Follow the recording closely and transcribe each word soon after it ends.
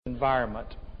environment.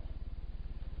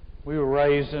 We were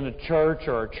raised in a church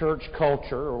or a church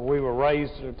culture, or we were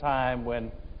raised at a time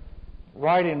when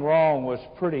right and wrong was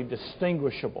pretty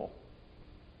distinguishable.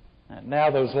 And now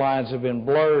those lines have been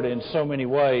blurred in so many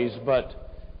ways, but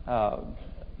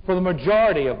for the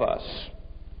majority of us,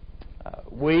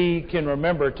 we can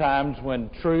remember times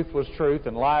when truth was truth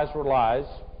and lies were lies,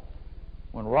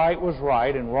 when right was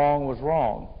right and wrong was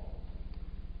wrong.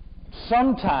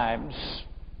 Sometimes,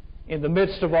 in the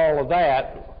midst of all of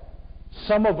that,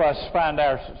 some of us found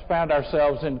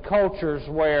ourselves in cultures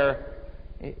where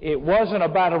it wasn't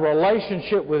about a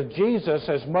relationship with Jesus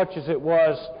as much as it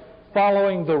was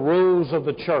following the rules of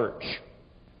the church.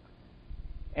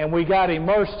 And we got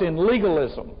immersed in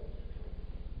legalism.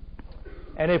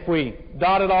 And if we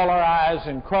dotted all our I's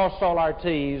and crossed all our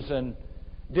T's and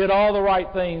did all the right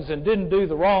things and didn't do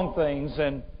the wrong things,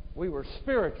 then we were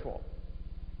spiritual.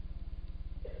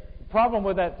 The problem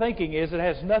with that thinking is it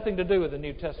has nothing to do with the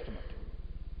New Testament.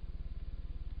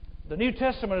 The New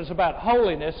Testament is about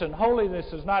holiness, and holiness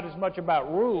is not as much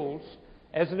about rules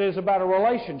as it is about a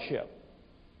relationship.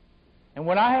 And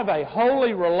when I have a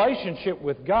holy relationship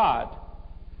with God,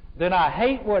 then I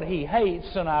hate what He hates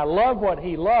and I love what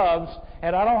He loves,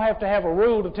 and I don't have to have a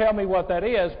rule to tell me what that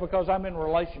is because I'm in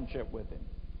relationship with Him.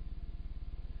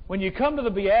 When you come to the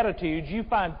Beatitudes, you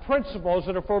find principles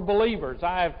that are for believers.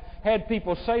 I've had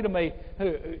people say to me,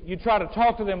 you try to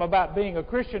talk to them about being a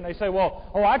Christian, they say,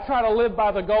 I try to live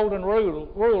by the golden rule,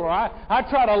 or I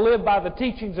try to live by the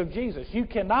teachings of Jesus. You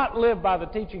cannot live by the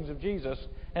teachings of Jesus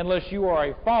unless you are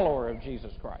a follower of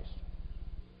Jesus Christ.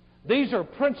 These are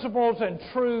principles and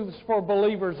truths for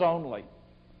believers only.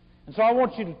 And so I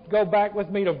want you to go back with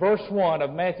me to verse 1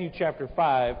 of Matthew chapter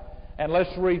 5, and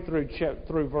let's read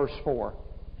through verse 4.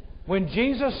 When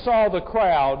Jesus saw the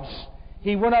crowds,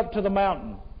 He went up to the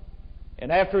mountain.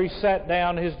 And after He sat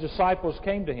down, His disciples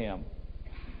came to Him.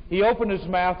 He opened His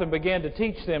mouth and began to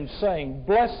teach them, saying,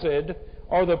 Blessed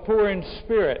are the poor in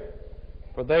spirit,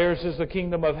 for theirs is the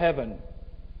kingdom of heaven.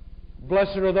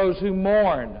 Blessed are those who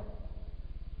mourn,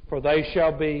 for they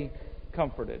shall be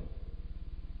comforted.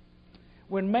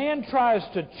 When man tries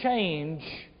to change,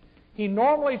 he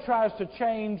normally tries to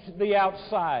change the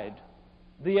outside,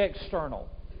 the external,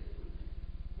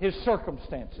 his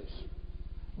circumstances.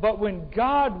 But when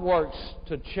God works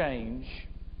to change,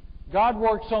 God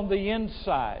works on the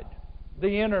inside,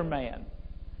 the inner man.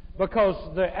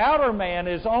 Because the outer man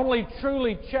is only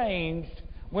truly changed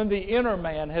when the inner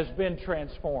man has been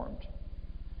transformed.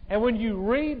 And when you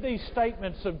read these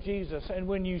statements of Jesus, and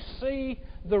when you see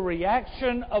the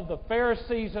reaction of the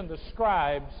Pharisees and the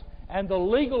scribes and the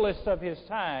legalists of His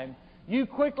time, you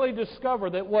quickly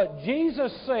discover that what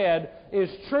Jesus said is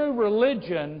true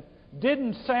religion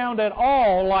didn't sound at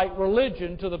all like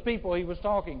religion to the people He was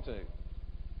talking to.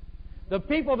 The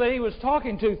people that He was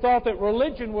talking to thought that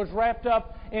religion was wrapped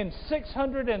up in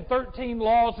 613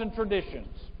 laws and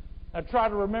traditions. Now try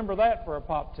to remember that for a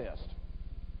pop test.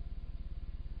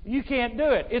 You can't do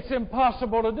it. It's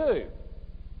impossible to do.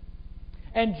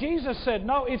 And Jesus said,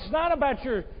 no, it's not about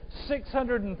your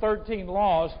 613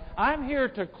 laws. I'm here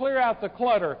to clear out the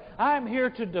clutter. I'm here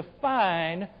to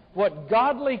define what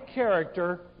godly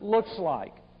character looks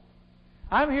like.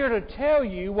 I'm here to tell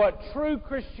you what true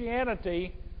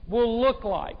Christianity will look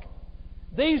like.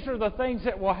 These are the things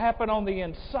that will happen on the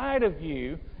inside of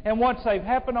you, and once they've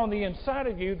happened on the inside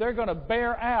of you, they're going to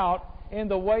bear out in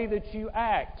the way that you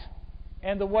act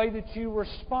and the way that you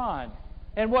respond.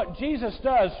 And what Jesus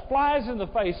does flies in the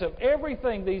face of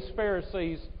everything these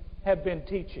Pharisees have been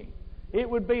teaching. It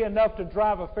would be enough to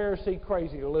drive a Pharisee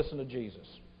crazy to listen to Jesus.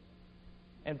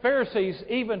 And Pharisees,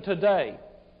 even today,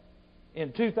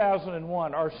 in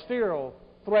 2001, are still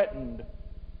threatened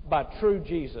by true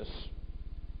Jesus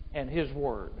and His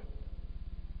Word.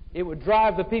 It would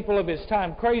drive the people of His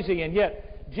time crazy, and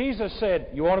yet Jesus said,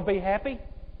 you want to be happy?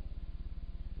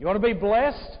 You want to be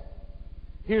blessed?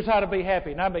 Here's how to be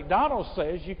happy. Now, McDonald's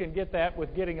says you can get that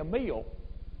with getting a meal.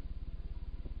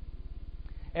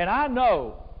 And I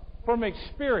know from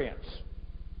experience,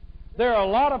 there are a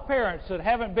lot of parents that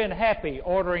haven't been happy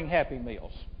ordering Happy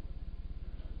Meals.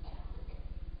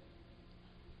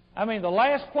 I mean, the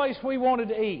last place we wanted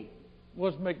to eat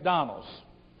was McDonald's.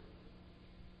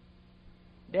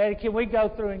 Daddy, can we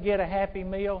go through and get a Happy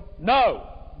Meal? No!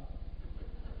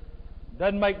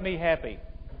 Doesn't make me happy.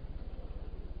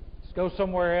 Let's go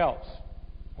somewhere else.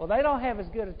 Well, they don't have as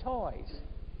good of toys.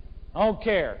 I don't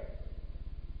care.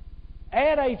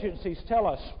 Ad agencies tell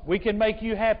us, we can make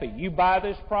you happy. You buy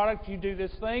this product, you do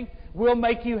this thing, we'll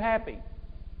make you happy.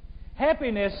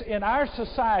 Happiness in our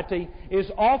society is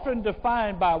often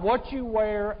defined by what you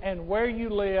wear and where you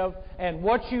live and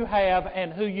what you have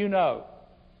and who you know.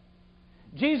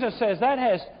 Jesus says that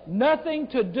has nothing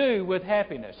to do with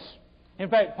happiness. In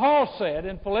fact, Paul said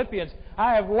in Philippians,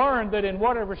 I have learned that in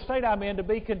whatever state I'm in to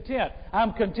be content.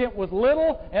 I'm content with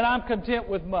little and I'm content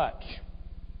with much.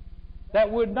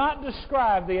 That would not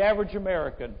describe the average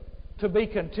American, to be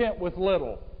content with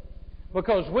little,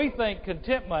 because we think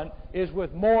contentment is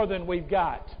with more than we've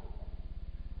got.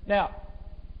 Now,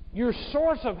 your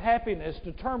source of happiness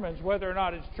determines whether or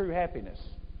not it's true happiness.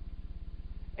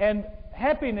 And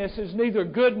happiness is neither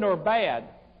good nor bad.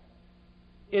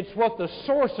 It's what the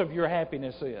source of your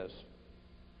happiness is.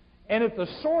 And if the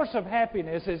source of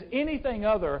happiness is anything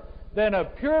other than a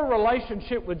pure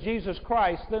relationship with Jesus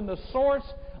Christ, then the source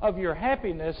of your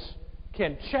happiness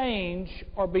can change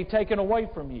or be taken away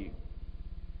from you.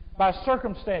 By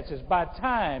circumstances, by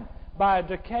time, by a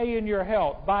decay in your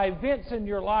health, by events in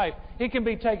your life, it can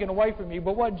be taken away from you.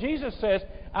 But what Jesus says,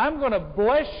 I'm going to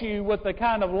bless you with the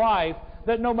kind of life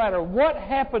that no matter what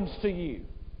happens to you,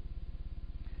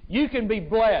 you can be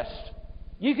blessed.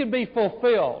 You can be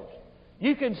fulfilled.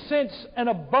 You can sense an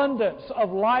abundance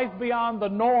of life beyond the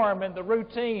norm and the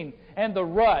routine and the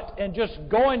rut and just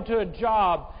going to a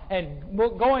job and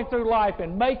going through life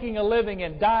and making a living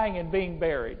and dying and being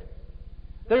buried.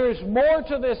 There is more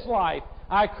to this life.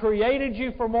 I created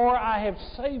you for more. I have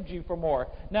saved you for more.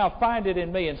 Now find it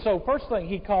in me. And so first thing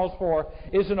he calls for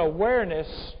is an awareness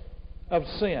of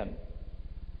sin.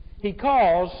 He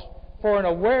calls for an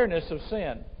awareness of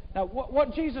sin. Now,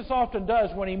 what Jesus often does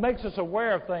when he makes us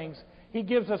aware of things, he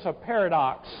gives us a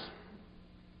paradox.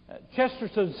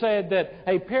 Chesterton said that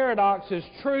a paradox is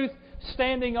truth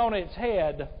standing on its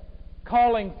head,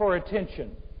 calling for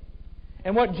attention.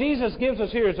 And what Jesus gives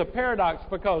us here is a paradox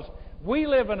because we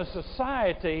live in a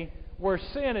society where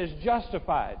sin is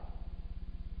justified,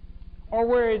 or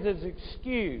where it is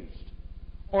excused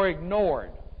or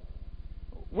ignored.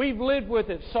 We've lived with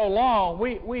it so long,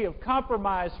 we have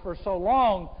compromised for so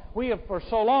long, we have for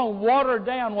so long watered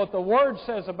down what the Word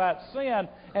says about sin,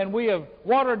 and we have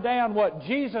watered down what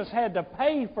Jesus had to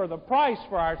pay for the price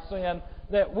for our sin,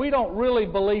 that we don't really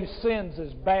believe sin's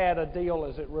as bad a deal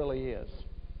as it really is.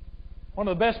 One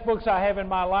of the best books I have in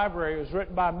my library was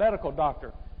written by a medical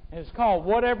doctor, and it's called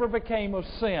Whatever Became of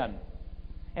Sin.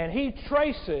 And he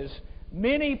traces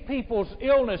many people's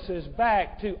illnesses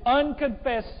back to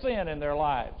unconfessed sin in their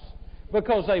lives.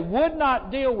 Because they would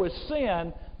not deal with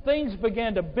sin, things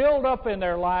began to build up in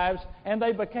their lives, and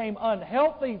they became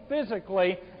unhealthy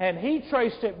physically, and he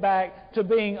traced it back to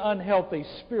being unhealthy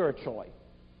spiritually.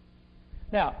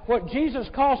 Now, what Jesus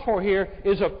calls for here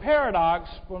is a paradox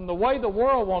from the way the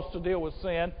world wants to deal with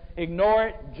sin. Ignore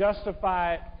it,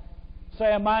 justify it,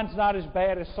 say mine's not as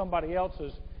bad as somebody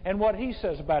else's, and what he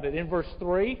says about it. In verse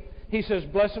 3, he says,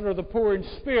 Blessed are the poor in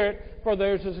spirit, for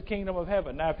theirs is the kingdom of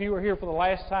heaven. Now, if you were here for the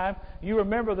last time, you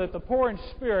remember that the poor in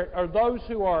spirit are those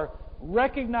who are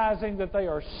recognizing that they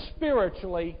are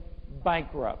spiritually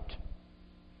bankrupt.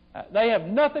 They have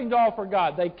nothing to offer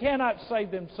God. They cannot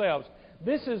save themselves.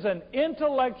 This is an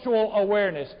intellectual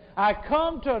awareness. I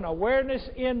come to an awareness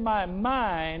in my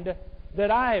mind that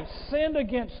I have sinned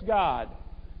against God,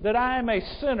 that I am a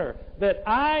sinner, that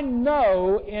I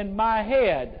know in my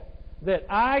head that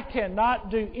I cannot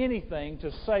do anything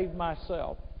to save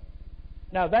myself.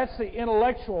 Now, that's the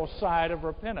intellectual side of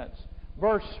repentance.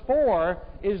 Verse 4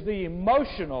 is the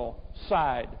emotional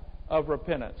side of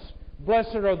repentance.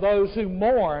 Blessed are those who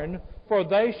mourn, for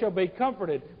they shall be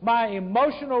comforted. My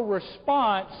emotional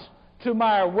response to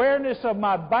my awareness of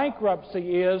my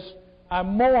bankruptcy is I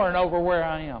mourn over where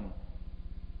I am.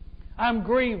 I'm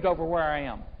grieved over where I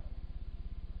am.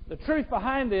 The truth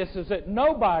behind this is that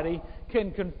nobody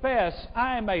can confess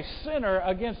I am a sinner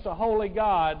against a holy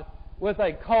God with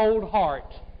a cold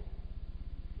heart.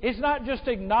 It's not just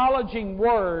acknowledging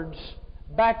words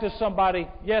back to somebody,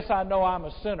 yes, I know I'm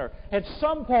a sinner. At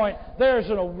some point, there's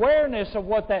an awareness of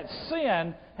what that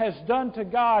sin has done to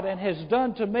God and has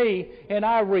done to me, and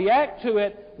I react to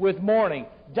it with mourning.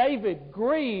 David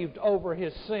grieved over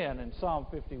his sin in Psalm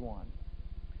 51.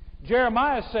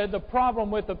 Jeremiah said the problem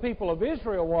with the people of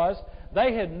Israel was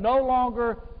they had no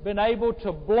longer been able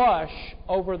to blush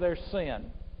over their sin.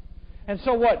 And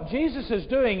so what Jesus is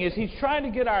doing is He's trying to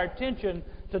get our attention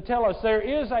to tell us there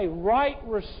is a right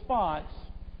response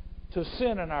to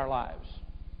sin in our lives.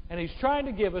 And He's trying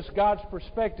to give us God's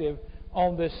perspective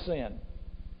on this sin.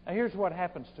 Now here's what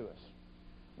happens to us.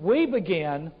 We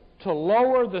begin to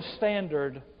lower the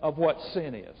standard of what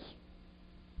sin is.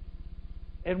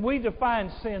 And we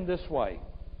define sin this way.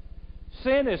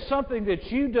 Sin is something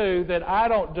that you do, that I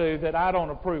don't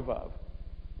approve of.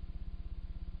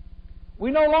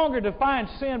 We no longer define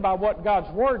sin by what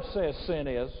God's Word says sin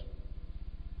is.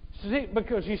 See,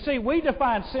 because you see, we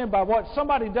define sin by what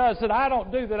somebody does that I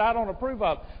don't do, that I don't approve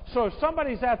of. So if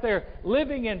somebody's out there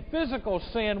living in physical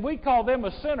sin, we call them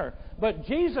a sinner. But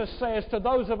Jesus says to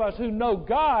those of us who know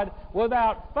God,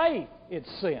 without faith, it's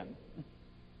sin.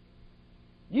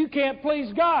 You can't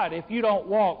please God if you don't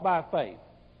walk by faith.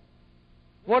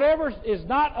 Whatever is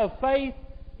not of faith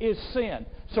is sin.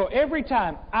 So every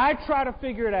time I try to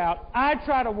figure it out, I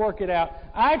try to work it out,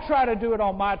 I try to do it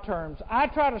on my terms, I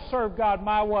try to serve God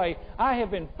my way, I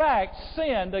have in fact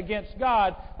sinned against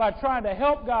God by trying to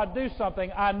help God do something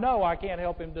I know I can't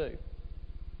help Him do.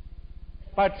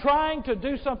 By trying to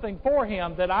do something for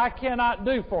Him that I cannot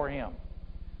do for Him,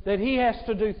 that He has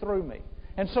to do through me.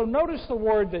 And so notice the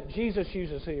word that Jesus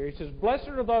uses here. He says, "Blessed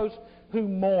are those who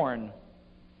mourn."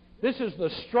 This is the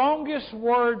strongest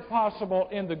word possible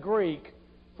in the Greek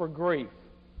for grief.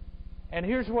 And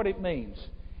here's what it means.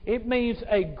 It means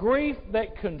a grief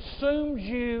that consumes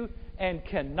you and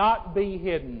cannot be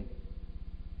hidden.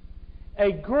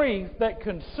 A grief that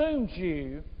consumes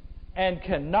you and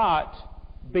cannot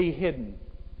be hidden.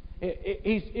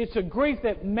 It's a grief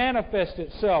that manifests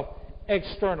itself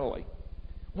externally.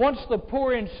 Once the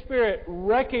poor in spirit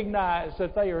recognize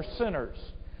that they are sinners,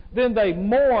 then they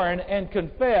mourn and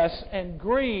confess and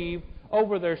grieve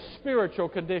over their spiritual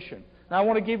condition. Now I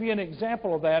want to give you an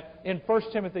example of that in 1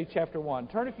 Timothy chapter 1.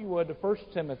 Turn, if you would, to 1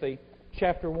 Timothy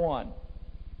chapter 1.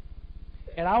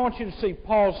 And I want you to see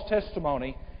Paul's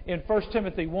testimony in 1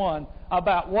 Timothy 1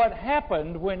 about what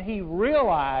happened when he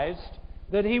realized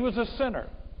that he was a sinner.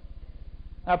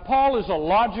 Now, Paul is a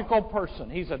logical person.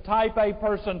 He's a type A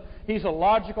person. He's a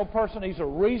logical person. He's a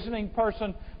reasoning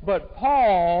person. But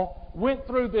Paul went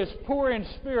through this poor in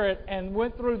spirit and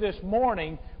went through this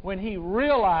mourning when he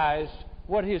realized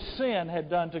what his sin had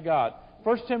done to God.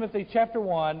 1 Timothy chapter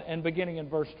 1 and beginning in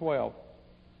verse 12.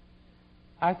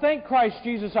 "I thank Christ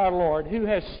Jesus our Lord, who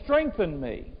has strengthened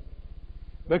me,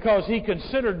 because He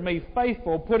considered me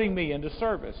faithful, putting me into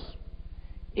service.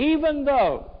 Even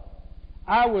though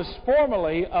I was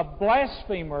formerly a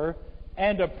blasphemer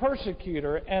and a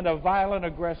persecutor and a violent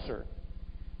aggressor.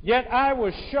 Yet I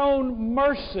was shown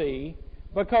mercy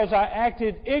because I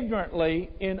acted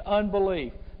ignorantly in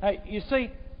unbelief." Now, you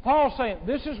see, Paul's saying,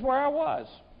 this is where I was.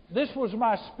 This was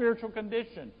my spiritual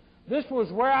condition. This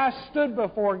was where I stood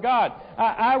before God.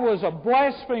 I was a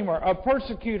blasphemer, a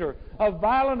persecutor, a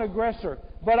violent aggressor.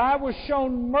 But I was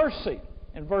shown mercy,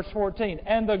 in verse 14.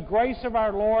 "And the grace of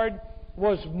our Lord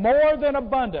was more than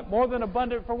abundant." More than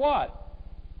abundant for what?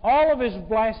 All of his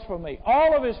blasphemy,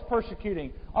 all of his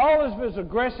persecuting, all of his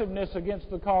aggressiveness against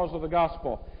the cause of the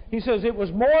gospel. He says it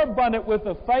was more abundant with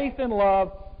the faith and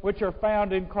love which are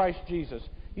found in Christ Jesus.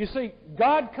 You see,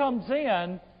 God comes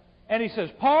in and He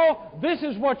says, "Paul, this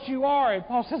is what you are." And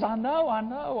Paul says, I know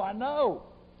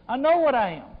what I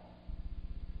am.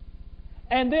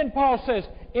 And then Paul says,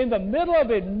 in the middle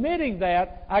of admitting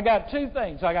that, I got two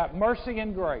things. I got mercy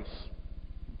and grace.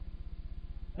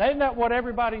 Now, isn't that what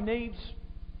everybody needs?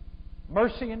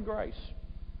 Mercy and grace.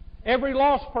 Every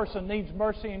lost person needs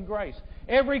mercy and grace.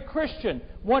 Every Christian,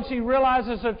 once he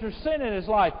realizes that there's sin in his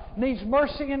life, needs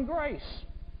mercy and grace.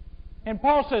 And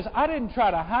Paul says, I didn't try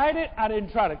to hide it. I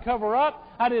didn't try to cover up.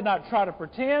 I did not try to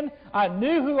pretend. I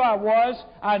knew who I was.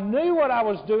 I knew what I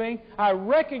was doing. I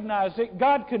recognized it.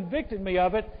 God convicted me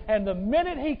of it. And the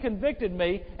minute He convicted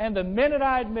me and the minute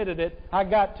I admitted it, I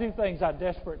got two things I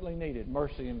desperately needed: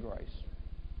 mercy and grace.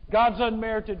 God's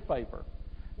unmerited favor.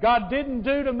 God didn't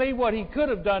do to me what He could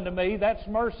have done to me. That's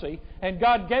mercy. And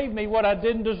God gave me what I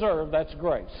didn't deserve. That's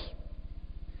grace.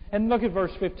 And look at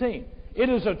verse 15. "It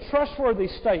is a trustworthy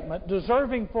statement,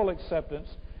 deserving full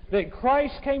acceptance, that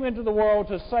Christ came into the world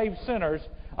to save sinners,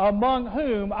 among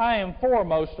whom I am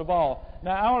foremost of all."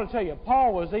 Now, I want to tell you,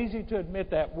 Paul was easy to admit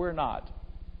that. We're not.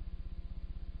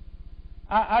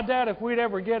 I doubt if we'd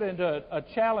ever get into a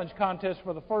challenge contest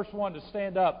for the first one to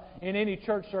stand up in any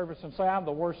church service and say, "I'm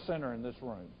the worst sinner in this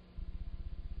room."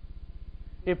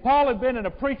 If Paul had been in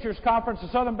a preacher's conference, a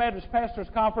Southern Baptist pastor's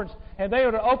conference, and they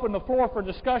would have opened the floor for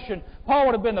discussion, Paul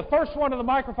would have been the first one to the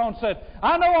microphone and said,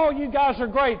 "I know all you guys are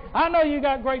great. I know you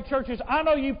got great churches. I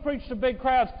know you preach to big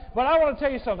crowds. But I want to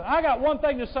tell you something. I got one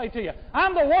thing to say to you.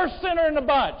 I'm the worst sinner in the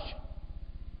bunch."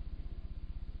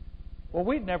 Well,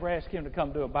 we'd never ask him to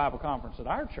come do a Bible conference at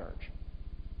our church,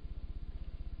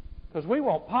 because we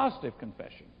want positive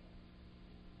confession.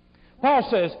 Paul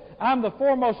says, "I'm the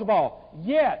foremost of all.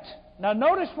 Yet," now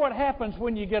notice what happens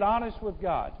when you get honest with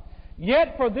God.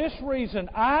 "Yet for this reason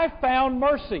I found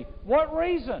mercy." What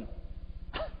reason?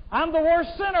 I'm the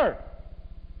worst sinner.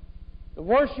 The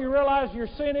worse you realize your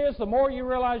sin is, the more you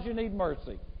realize you need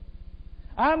mercy.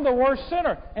 I'm the worst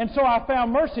sinner. And so I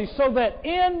found mercy so that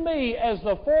in me, as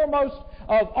the foremost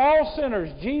of all sinners,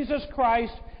 Jesus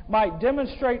Christ might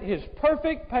demonstrate His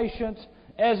perfect patience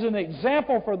as an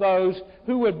example for those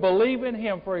who would believe in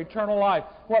Him for eternal life.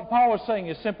 What Paul was saying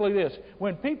is simply this.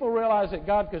 When people realize that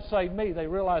God could save me, they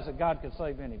realize that God could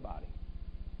save anybody.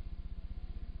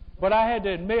 But I had to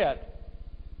admit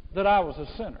that I was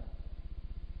a sinner.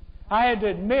 I had to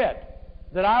admit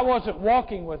that I wasn't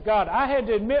walking with God. I had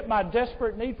to admit my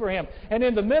desperate need for Him. And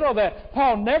in the middle of that,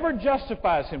 Paul never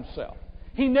justifies himself.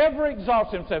 He never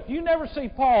exalts himself. You never see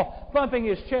Paul thumping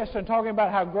his chest and talking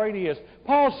about how great he is.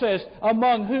 Paul says,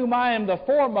 among whom I am the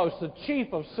foremost, the chief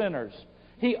of sinners.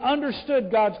 He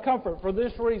understood God's comfort. For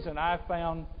this reason, I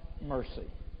found mercy.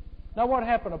 Now what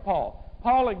happened to Paul?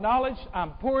 Paul acknowledged,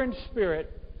 I'm poor in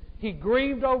spirit. He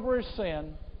grieved over his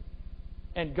sin,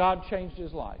 and God changed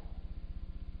his life.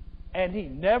 And he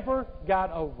never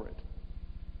got over it.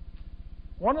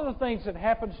 One of the things that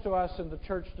happens to us in the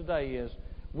church today is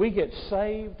we get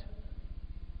saved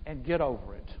and get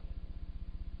over it.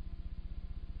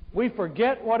 We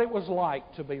forget what it was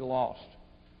like to be lost.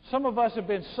 Some of us have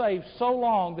been saved so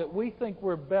long that we think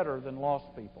we're better than lost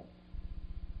people.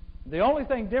 The only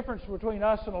difference between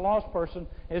us and a lost person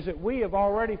is that we have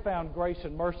already found grace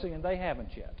and mercy and they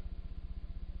haven't yet.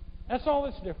 That's all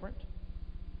that's different.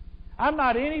 I'm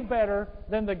not any better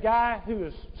than the guy who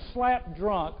was slapped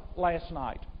drunk last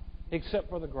night, except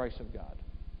for the grace of God.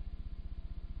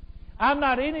 I'm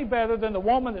not any better than the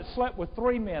woman that slept with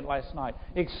 3 men last night,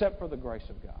 except for the grace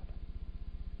of God.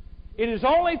 It is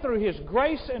only through His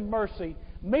grace and mercy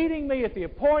meeting me at the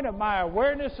point of my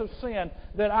awareness of sin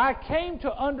that I came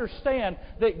to understand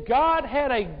that God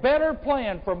had a better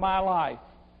plan for my life.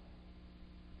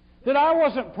 That I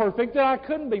wasn't perfect, that I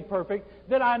couldn't be perfect,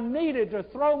 that I needed to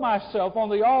throw myself on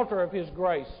the altar of His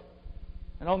grace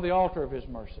and on the altar of His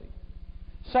mercy.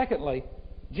 Secondly,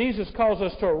 Jesus calls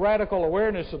us to a radical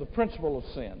awareness of the principle of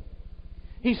sin.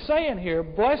 He's saying here,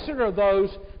 blessed are those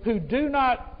who do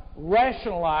not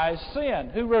rationalize sin,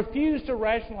 who refuse to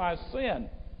rationalize sin.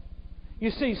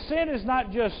 You see, sin is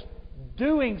not just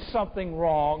doing something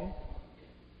wrong.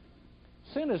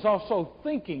 Sin is also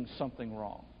thinking something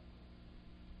wrong.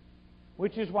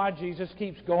 Which is why Jesus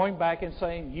keeps going back and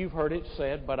saying, you've heard it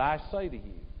said, but I say to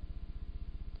you.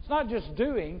 It's not just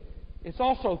doing, it's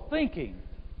also thinking.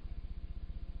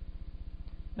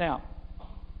 Now,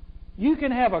 you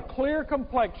can have a clear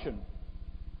complexion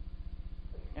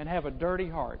and have a dirty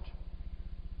heart.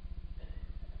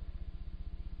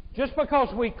 Just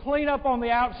because we clean up on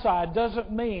the outside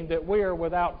doesn't mean that we are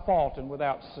without fault and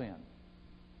without sin.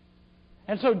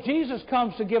 And so Jesus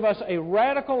comes to give us a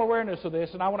radical awareness of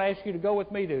this, and I want to ask you to go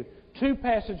with me to 2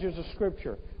 passages of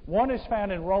Scripture. One is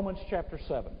found in Romans chapter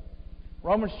 7.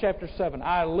 Romans chapter 7.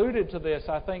 I alluded to this,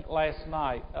 I think, last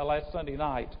Sunday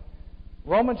night.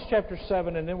 Romans chapter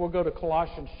 7, and then we'll go to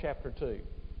Colossians chapter 2.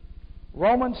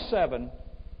 Romans 7,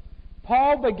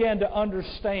 Paul began to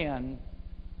understand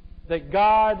that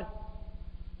God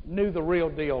knew the real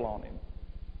deal on him.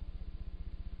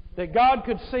 That God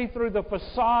could see through the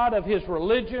facade of his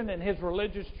religion and his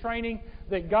religious training.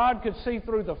 That God could see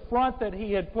through the front that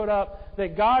he had put up.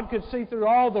 That God could see through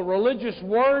all the religious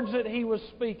words that he was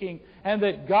speaking. And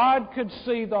that God could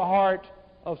see the heart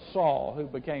of Saul, who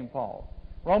became Paul.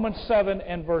 Romans 7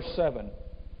 and verse 7.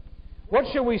 What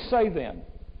shall we say then?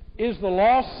 Is the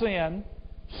law sin?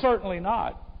 Certainly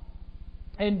not.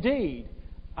 Indeed,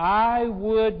 I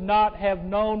would not have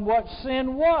known what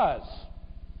sin was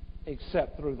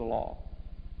except through the law.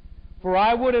 For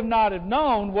I would have not have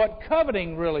known what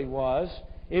coveting really was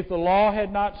if the law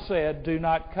had not said, do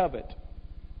not covet.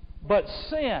 But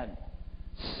sin,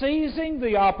 seizing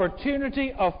the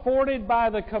opportunity afforded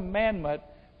by the commandment,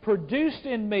 produced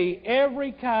in me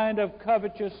every kind of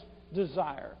covetous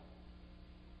desire.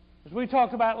 As we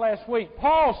talked about last week,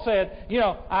 Paul said,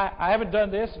 I haven't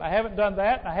done this, and I haven't done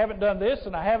that, and I haven't done this,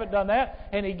 and I haven't done that.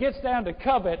 And he gets down to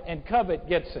covet, and covet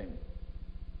gets him.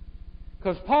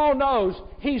 Because Paul knows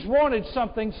he's wanted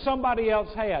something somebody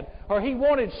else had, or he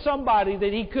wanted somebody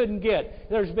that he couldn't get.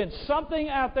 There's been something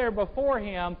out there before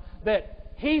him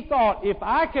that he thought, if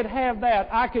I could have that,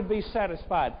 I could be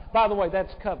satisfied. By the way,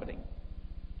 that's coveting.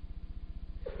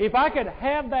 If I could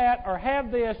have that, or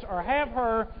have this, or have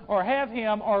her, or have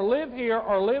him, or live here,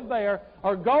 or live there,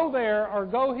 or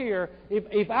go here,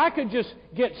 if I could just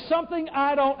get something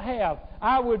I don't have,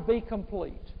 I would be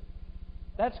complete.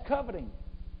 That's coveting.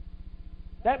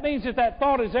 That means if that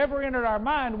thought has ever entered our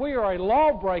mind, we are a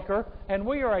lawbreaker and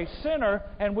we are a sinner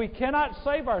and we cannot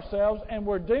save ourselves and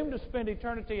we're doomed to spend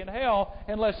eternity in hell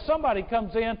unless somebody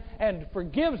comes in and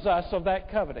forgives us of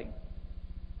that coveting.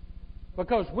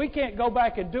 Because we can't go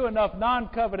back and do enough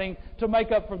non-coveting to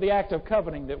make up for the act of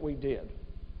coveting that we did.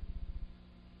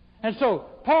 And so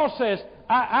Paul says,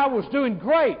 I was doing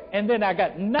great, and then I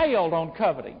got nailed on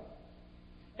coveting.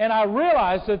 And I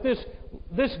realized that this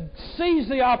seized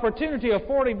the opportunity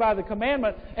afforded by the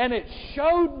commandment, and it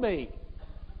showed me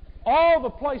all the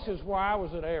places where I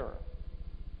was at error.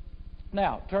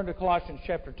 Now, turn to Colossians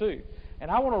chapter 2. And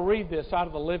I want to read this out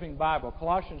of the Living Bible,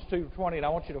 Colossians 2:20, and I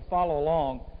want you to follow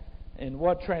along in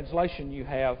what translation you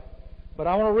have. But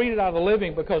I want to read it out of the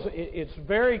Living because it's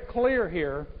very clear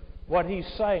here what he's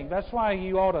saying. That's why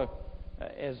you ought to,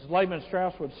 as Lehman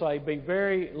Strauss would say,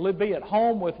 be at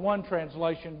home with one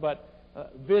translation, but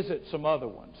visit some other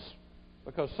ones.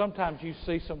 Because sometimes you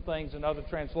see some things in other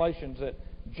translations that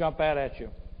jump out at you.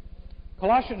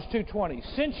 Colossians 2:20,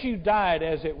 since you died,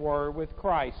 as it were, with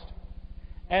Christ,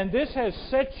 and this has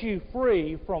set you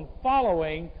free from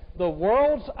following the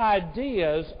world's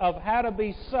ideas of how to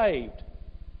be saved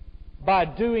by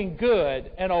doing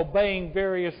good and obeying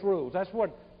various rules. That's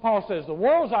what Paul says. The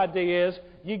world's idea is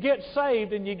you get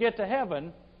saved and you get to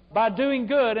heaven by doing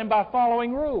good and by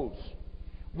following rules.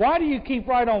 Why do you keep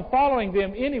right on following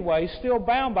them anyway, still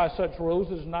bound by such rules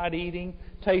as not eating,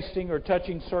 tasting, or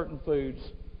touching certain foods?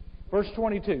 Verse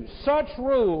 22, such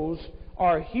rules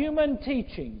are human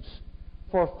teachings,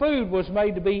 for food was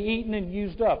made to be eaten and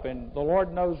used up, and the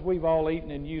Lord knows we've all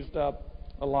eaten and used up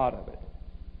a lot of it.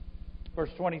 Verse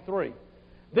 23,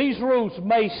 these rules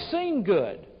may seem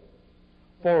good,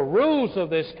 for rules of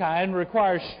this kind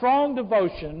require strong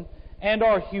devotion and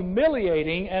are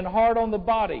humiliating and hard on the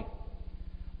body.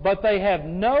 But they have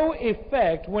no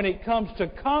effect when it comes to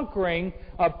conquering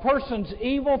a person's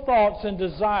evil thoughts and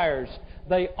desires.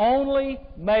 They only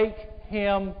make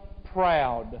him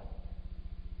proud.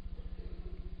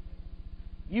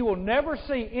 You will never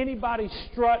see anybody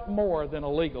strut more than a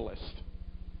legalist.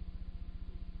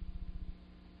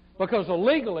 Because a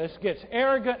legalist gets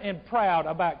arrogant and proud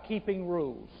about keeping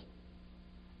rules.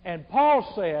 And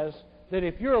Paul says that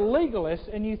if you're a legalist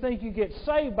and you think you get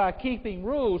saved by keeping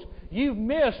rules, you've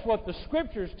missed what the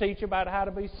Scriptures teach about how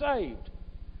to be saved.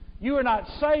 You are not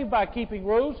saved by keeping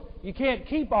rules. You can't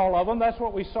keep all of them. That's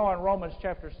what we saw in Romans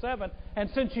chapter 7.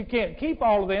 And since you can't keep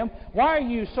all of them, why are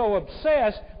you so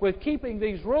obsessed with keeping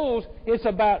these rules? It's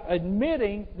about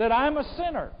admitting that I'm a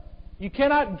sinner. You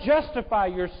cannot justify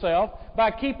yourself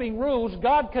by keeping rules.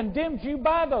 God condemns you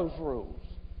by those rules.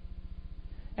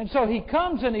 And so he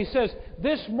comes and he says,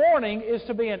 this morning is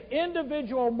to be an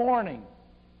individual morning.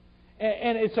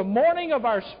 And it's a morning of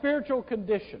our spiritual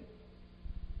condition.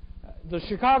 The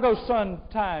Chicago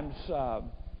Sun-Times,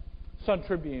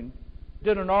 Sun-Tribune,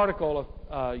 did an article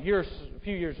a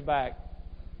few years back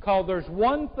called There's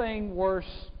One Thing Worse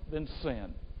Than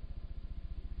Sin.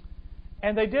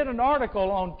 And they did an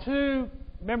article on two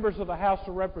members of the House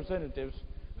of Representatives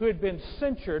who had been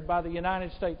censured by the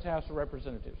United States House of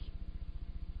Representatives.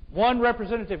 One,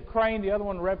 Representative Crane, the other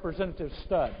one, Representative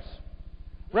Studs.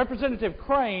 Representative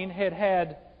Crane had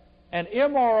had an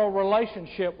immoral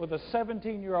relationship with a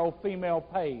 17-year-old female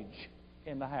page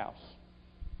in the House.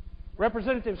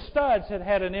 Representative Studs had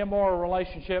had an immoral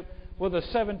relationship with a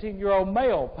 17-year-old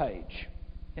male page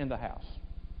in the House.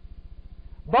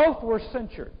 Both were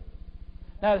censured.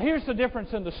 Now, here's the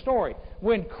difference in the story.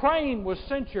 When Crane was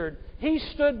censured, he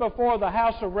stood before the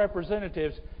House of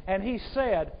Representatives and he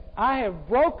said, I have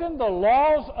broken the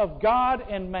laws of God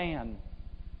and man.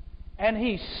 And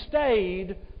he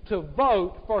stayed to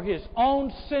vote for his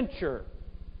own censure.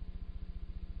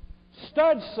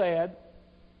 Studs said,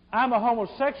 I'm a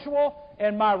homosexual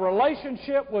and my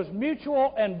relationship was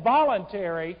mutual and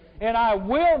voluntary and I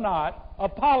will not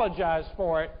apologize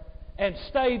for it, and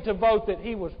stayed to vote that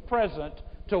he was present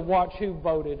to watch who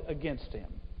voted against him.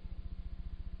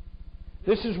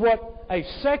 This is what a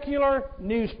secular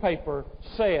newspaper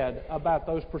said about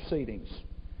those proceedings.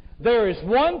 There is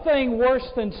one thing worse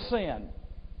than sin,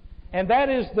 and that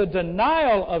is the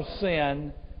denial of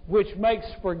sin, which makes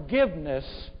forgiveness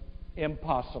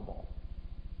impossible.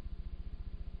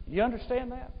 You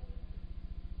understand that?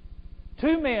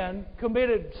 Two men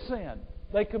committed sin.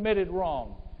 They committed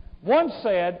wrong. One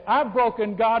said, I've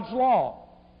broken God's law.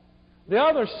 The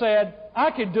other said,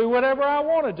 I can do whatever I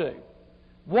want to do.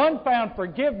 One found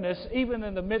forgiveness even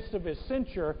in the midst of his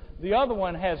censure. The other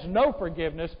one has no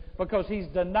forgiveness because he's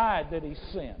denied that he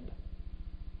sinned.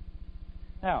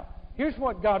 Now, here's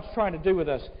what God's trying to do with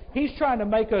us. He's trying to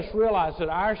make us realize that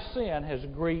our sin has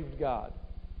grieved God.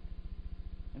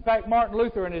 In fact, Martin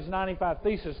Luther, in his 95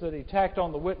 Theses that he tacked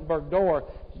on the Wittenberg door,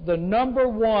 the number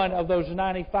one of those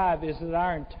 95 is that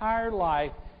our entire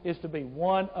life is to be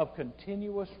one of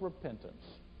continuous repentance.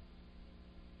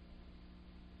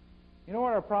 You know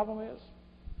what our problem is?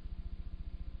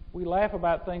 We laugh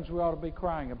about things we ought to be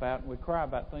crying about, and we cry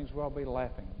about things we ought to be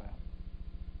laughing about.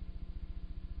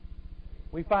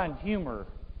 We find humor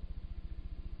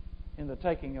in the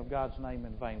taking of God's name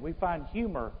in vain. We find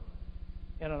humor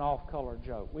in an off-color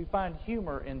joke. We find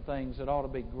humor in things that ought to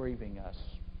be grieving us.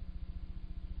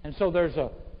 And so there's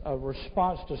a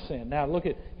response to sin. Now look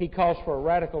at, he calls for a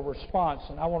radical response,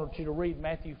 and I want you to read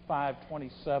Matthew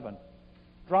 5:27.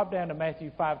 Drop down to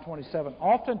Matthew 5:27.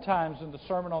 Oftentimes in the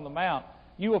Sermon on the Mount,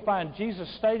 you will find Jesus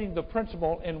stating the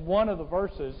principle in one of the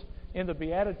verses in the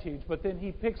Beatitudes, but then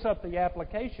he picks up the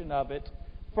application of it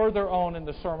further on in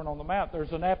the Sermon on the Mount.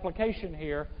 There's an application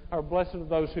here, or blessed are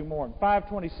those who mourn.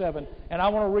 5:27, and I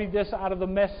want to read this out of the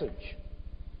Message.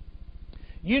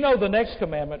 You know the next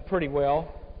commandment pretty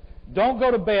well. Don't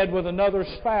go to bed with another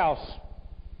spouse.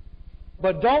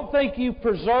 But don't think you've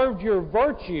preserved your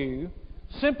virtue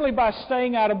simply by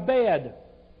staying out of bed.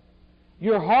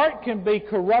 Your heart can be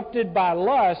corrupted by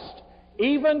lust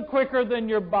even quicker than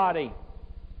your body.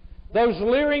 Those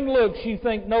leering looks you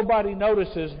think nobody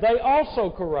notices, they also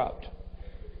corrupt.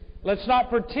 Let's not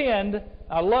pretend,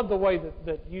 I love the way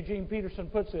that Eugene Peterson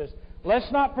puts this, let's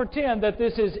not pretend that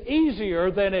this is easier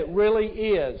than it really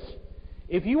is.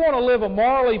 If you want to live a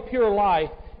morally pure life,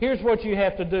 here's what you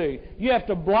have to do. You have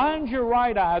to blind your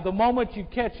right eye the moment you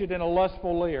catch it in a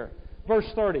lustful leer. Verse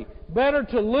 30, better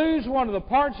to lose one of the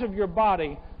parts of your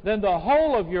body than the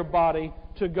whole of your body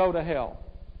to go to hell.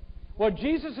 What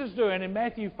Jesus is doing in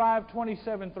Matthew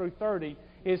 5:27 through 30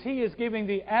 is he is giving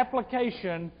the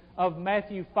application of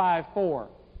Matthew 5:4.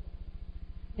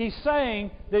 He's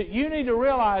saying that you need to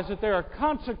realize that there are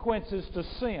consequences to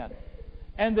sin,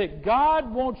 and that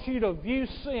God wants you to view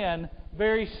sin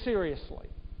very seriously.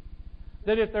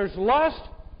 That if there's lust,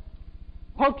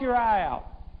 poke your eye out.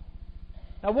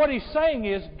 Now what he's saying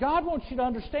is, God wants you to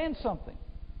understand something.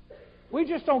 We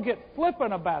just don't get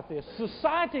flippant about this.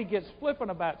 Society gets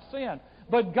flippant about sin.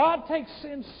 But God takes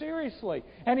sin seriously.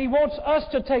 And He wants us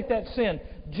to take that sin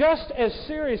just as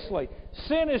seriously.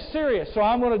 Sin is serious, so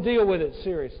I'm going to deal with it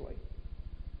seriously.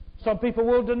 Some people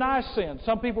will deny sin.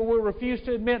 Some people will refuse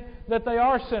to admit that they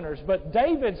are sinners. But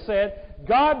David said,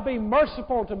 God be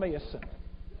merciful to me, a sinner.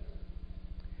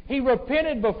 He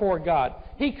repented before God.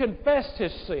 He confessed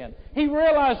his sin. He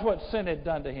realized what sin had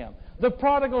done to him. The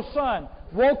prodigal son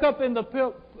woke up in the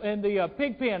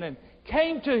pig pen and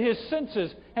came to his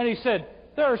senses, and he said,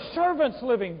 there are servants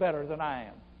living better than I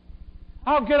am.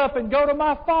 I'll get up and go to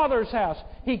my father's house.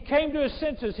 He came to his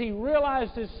senses. He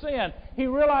realized his sin. He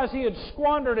realized he had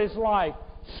squandered his life,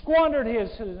 squandered his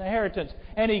inheritance,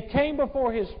 and he came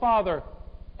before his father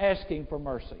asking for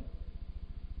mercy.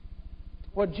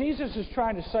 What Jesus is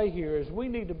trying to say here is we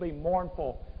need to be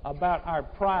mournful about our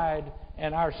pride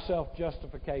and our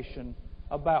self-justification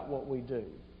about what we do,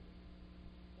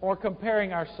 or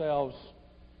comparing ourselves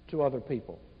to other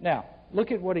people. Now,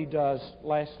 look at what he does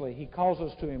lastly. He calls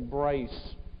us to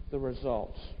embrace the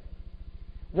results.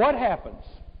 What happens?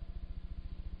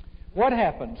 What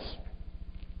happens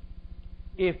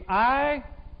if I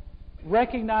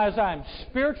recognize I'm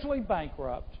spiritually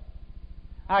bankrupt,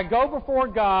 I go before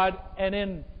God, and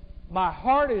in my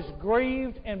heart is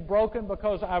grieved and broken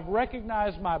because I've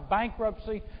recognized my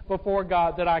bankruptcy before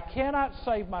God, that I cannot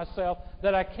save myself,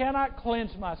 that I cannot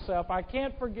cleanse myself, I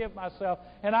can't forgive myself,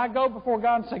 and I go before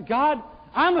God and say, God,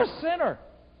 I'm a sinner.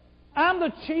 I'm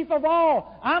the chief of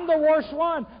all. I'm the worst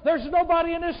one. There's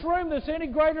nobody in this room that's any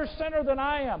greater sinner than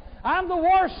I am. I'm the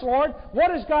worst, Lord.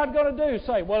 What is God going to do?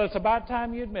 Say, well, it's about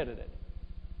time you admitted it.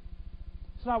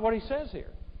 It's not what he says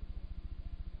here.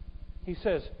 He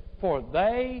says, for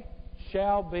they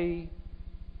shall be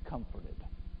comforted.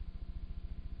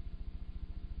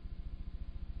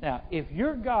 Now, if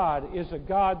your God is a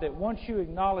God that once you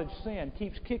acknowledge sin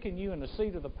keeps kicking you in the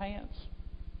seat of the pants,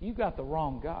 you've got the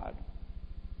wrong God.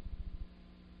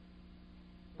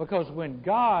 Because when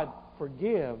God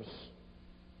forgives,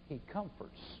 He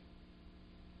comforts.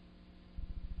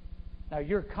 Now,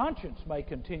 your conscience may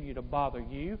continue to bother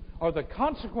you, or the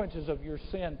consequences of your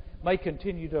sin may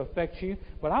continue to affect you,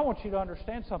 but I want you to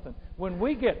understand something. When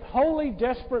we get wholly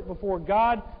desperate before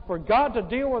God, for God to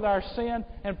deal with our sin,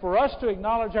 and for us to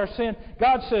acknowledge our sin,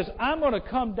 God says, I'm going to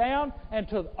come down, and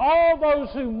to all those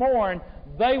who mourn,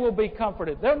 they will be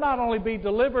comforted. They'll not only be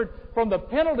delivered from the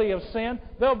penalty of sin,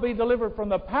 they'll be delivered from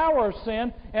the power of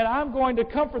sin, and I'm going to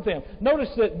comfort them.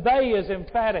 Notice that they is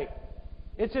emphatic.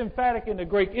 It's emphatic in the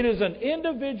Greek. It is an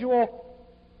individual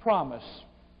promise.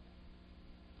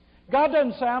 God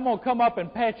doesn't say, I'm going to come up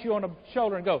and pat you on the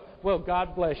shoulder and go, well,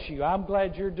 God bless you. I'm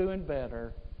glad you're doing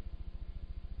better.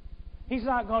 He's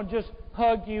not going to just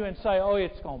hug you and say, oh,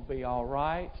 it's going to be all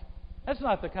right. That's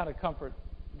not the kind of comfort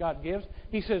God gives.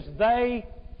 He says, they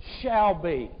shall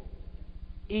be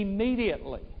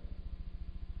immediately.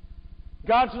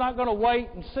 God's not going to wait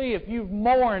and see if you've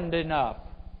mourned enough.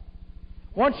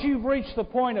 Once you've reached the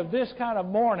point of this kind of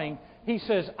mourning, He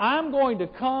says, I'm going to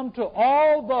come to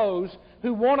all those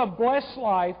who want a blessed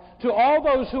life, to all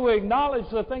those who acknowledge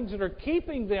the things that are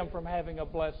keeping them from having a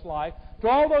blessed life, to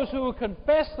all those who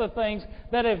confess the things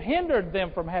that have hindered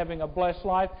them from having a blessed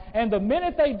life. And the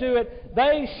minute they do it,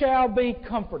 they shall be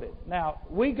comforted. Now,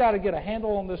 we've got to get a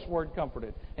handle on this word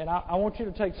comforted. And I want you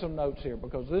to take some notes here,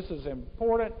 because this is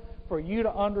important for you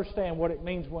to understand what it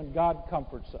means when God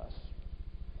comforts us.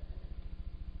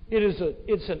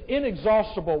 It's an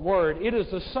inexhaustible word. It is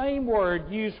the same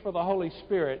word used for the Holy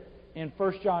Spirit in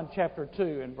 1 John chapter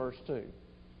 2 and verse 2.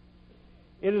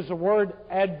 It is the word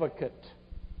advocate.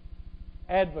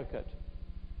 Advocate.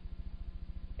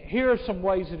 Here are some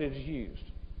ways it is used.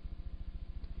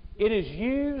 It is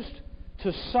used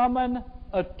to summon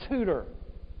a tutor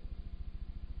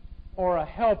or a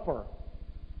helper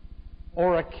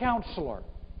or a counselor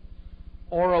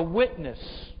or a witness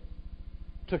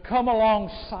to come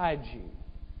alongside you.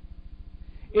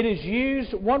 It is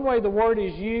used, one way the word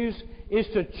is used is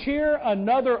to cheer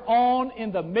another on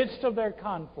in the midst of their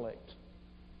conflict.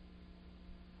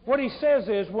 What he says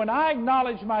is, when I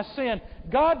acknowledge my sin,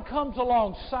 God comes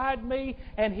alongside me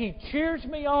and He cheers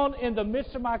me on in the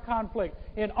midst of my conflict.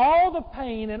 In all the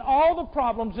pain, in all the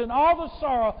problems, in all the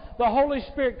sorrow, the Holy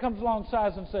Spirit comes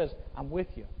alongside and says, I'm with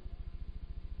you.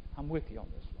 I'm with you on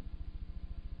this one.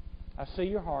 I see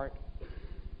your heart.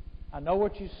 I know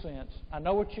what you sense. I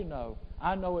know what you know.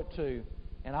 I know it too.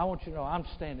 And I want you to know I'm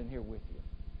standing here with you.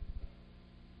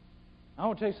 I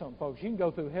want to tell you something, folks. You can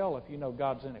go through hell if you know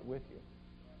God's in it with you.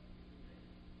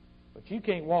 But you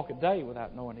can't walk a day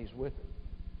without knowing He's with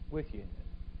you in it.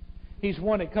 He's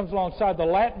one that comes alongside. The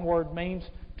Latin word means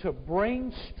to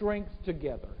bring strength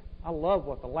together. I love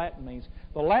what the Latin means.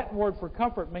 The Latin word for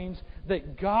comfort means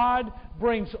that God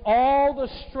brings all the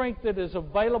strength that is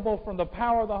available from the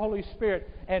power of the Holy Spirit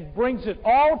and brings it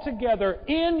all together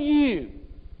in you.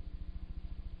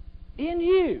 In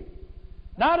you.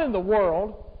 Not in the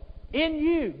world. In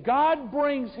you. God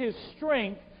brings His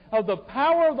strength of the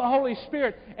power of the Holy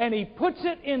Spirit and He puts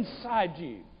it inside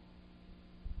you.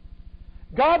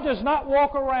 God does not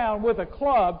walk around with a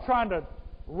club trying to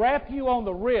wrap you on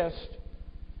the wrist.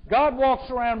 God walks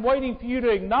around waiting for you to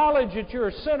acknowledge that you're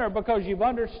a sinner because you've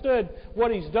understood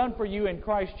what He's done for you in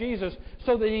Christ Jesus,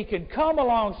 so that He can come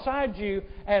alongside you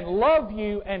and love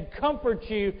you and comfort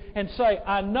you and say,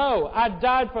 I know, I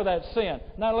died for that sin.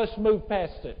 Now let's move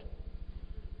past it.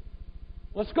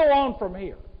 Let's go on from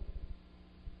here.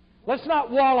 Let's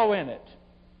not wallow in it.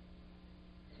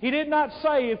 He did not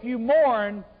say, if you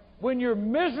mourn, when you're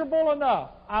miserable enough,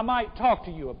 I might talk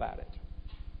to you about it.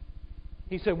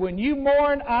 He said, when you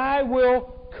mourn, I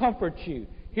will comfort you.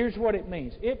 Here's what it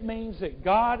means. It means that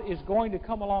God is going to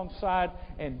come alongside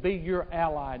and be your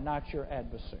ally, not your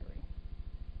adversary.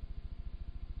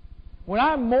 When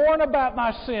I mourn about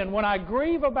my sin, when I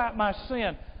grieve about my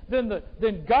sin,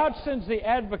 then God sends the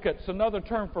advocates, another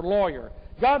term for lawyer.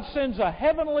 God sends a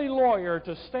heavenly lawyer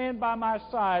to stand by my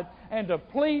side and to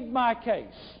plead my case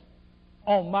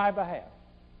on my behalf.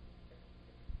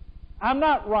 I'm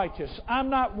not righteous. I'm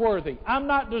not worthy. I'm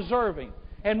not deserving.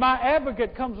 And my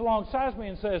advocate comes alongside me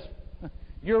and says,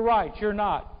 you're right, you're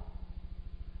not.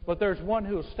 But there's one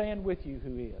who will stand with you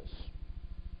who is.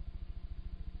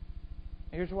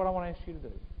 Here's what I want to ask you to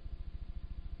do.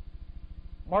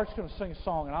 Mark's going to sing a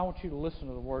song, and I want you to listen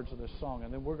to the words of this song,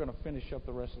 and then we're going to finish up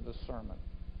the rest of this sermon.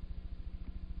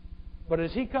 But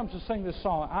as he comes to sing this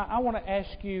song, I want to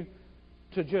ask you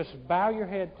to just bow your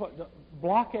head,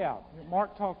 block out.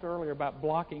 Mark talked earlier about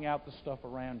blocking out the stuff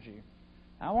around you.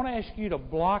 I want to ask you to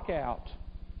block out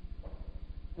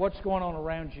what's going on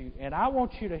around you. And I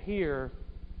want you to hear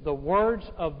the words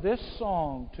of this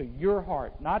song to your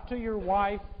heart. Not to your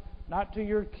wife, not to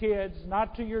your kids,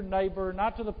 not to your neighbor,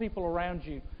 not to the people around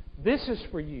you. This is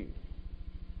for you.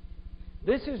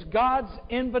 This is God's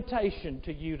invitation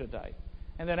to you today.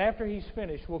 And then after He's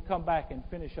finished, we'll come back and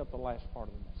finish up the last part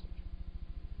of the message.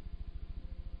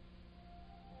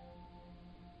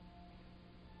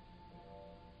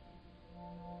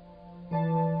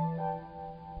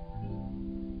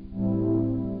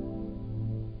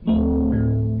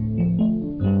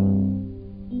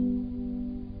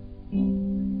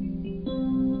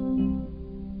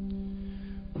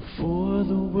 Before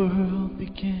the world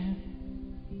began,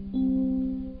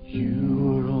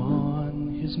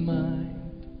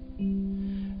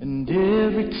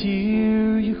 every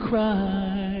tear you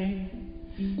cry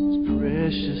is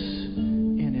precious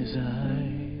in His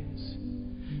eyes.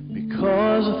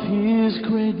 Because of His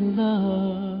great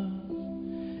love,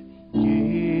 He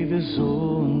gave His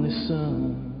only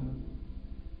Son.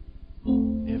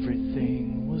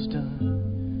 Everything was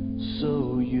done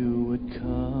so you would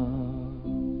come.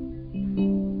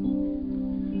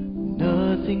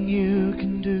 Nothing you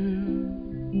can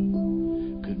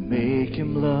do could make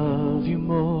Him love you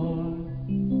more.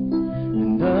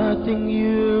 And nothing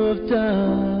you have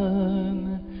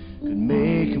done could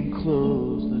make Him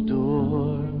close the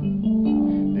door.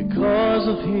 Because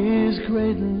of His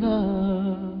great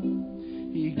love,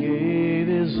 He gave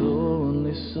His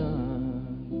only Son.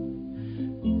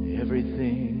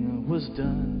 Everything was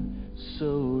done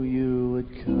so you would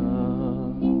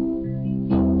come.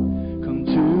 Come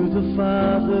to the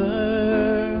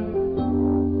Father,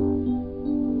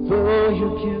 though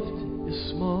your gift is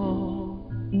small.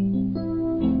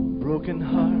 Broken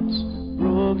hearts,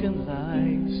 broken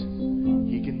lives,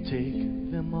 He can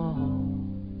take them all.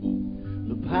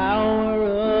 The power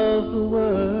of the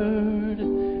Word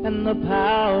and the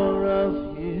power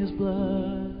of His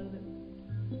blood.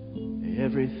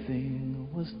 Everything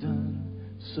was done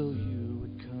so you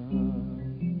would come.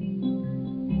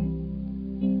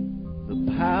 The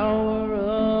power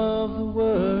of the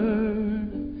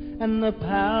Word and the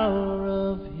power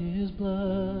of His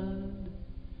blood.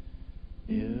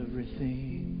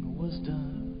 Everything was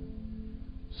done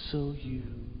so you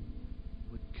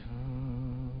would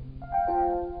come.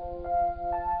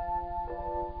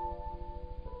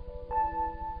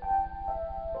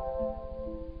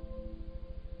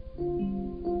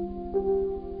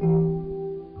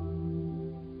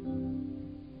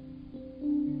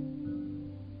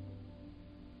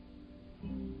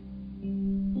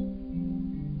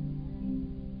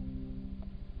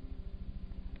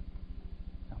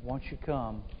 Once you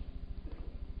come,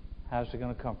 how's He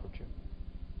going to comfort you?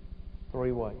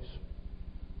 3 ways.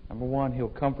 Number 1, He'll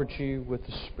comfort you with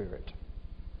the Spirit.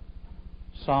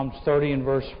 Psalms 30 and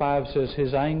verse 5 says,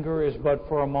 His anger is but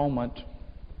for a moment.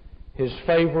 His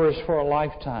favor is for a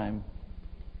lifetime.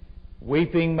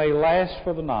 Weeping may last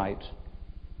for the night,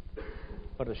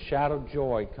 but a shout of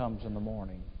joy comes in the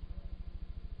morning.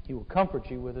 He will comfort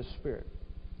you with His Spirit.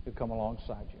 He'll come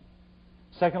alongside you.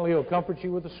 Secondly, He'll comfort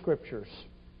you with the Scriptures.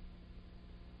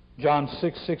 John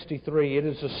 6:63, it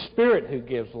is the Spirit who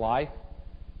gives life.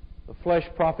 The flesh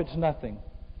profits nothing.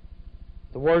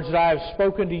 The words that I have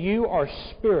spoken to you are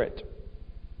spirit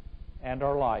and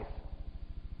are life.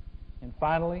 And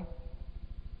finally,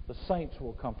 the saints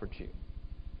will comfort you.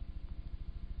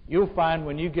 You'll find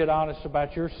when you get honest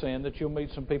about your sin that you'll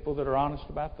meet some people that are honest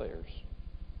about theirs.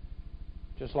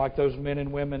 Just like those men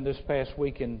and women this past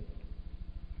week in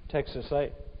Texas.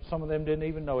 Some of them didn't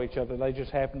even know each other. They just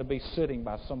happened to be sitting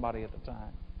by somebody at the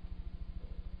time.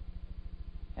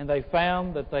 And they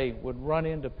found that they would run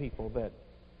into people that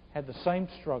had the same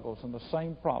struggles and the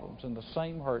same problems and the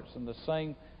same hurts and the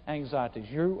same anxieties.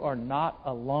 You are not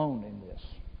alone in this.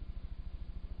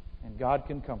 And God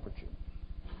can comfort you.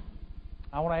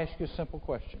 I want to ask you a simple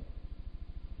question.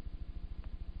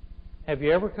 Have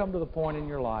you ever come to the point in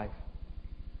your life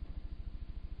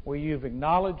where you've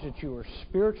acknowledged that you were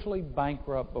spiritually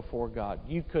bankrupt before God?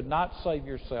 You could not save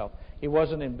yourself. It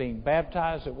wasn't in being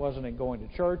baptized. It wasn't in going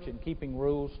to church and keeping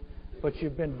rules. But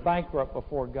you've been bankrupt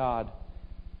before God.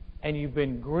 And you've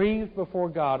been grieved before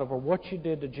God over what you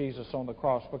did to Jesus on the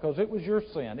cross, because it was your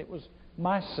sin. It was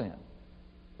my sin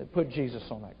that put Jesus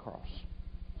on that cross.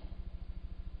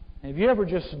 And have you ever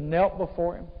just knelt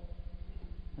before Him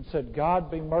and said,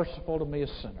 God, be merciful to me, a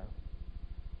sinner?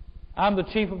 I'm the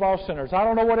chief of all sinners. I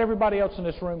don't know what everybody else in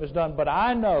this room has done, but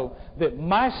I know that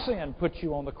my sin put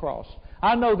you on the cross.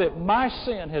 I know that my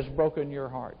sin has broken your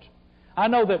heart. I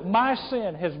know that my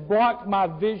sin has blocked my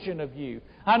vision of you.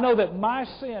 I know that my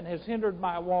sin has hindered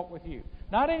my walk with you.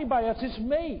 Not anybody else, it's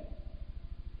me.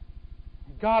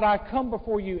 God, I come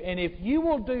before you, and if you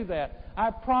will do that,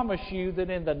 I promise you that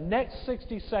in the next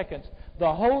 60 seconds,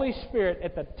 the Holy Spirit,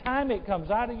 at the time it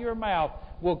comes out of your mouth,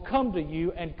 will come to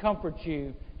you and comfort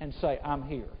you and say, I'm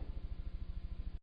here.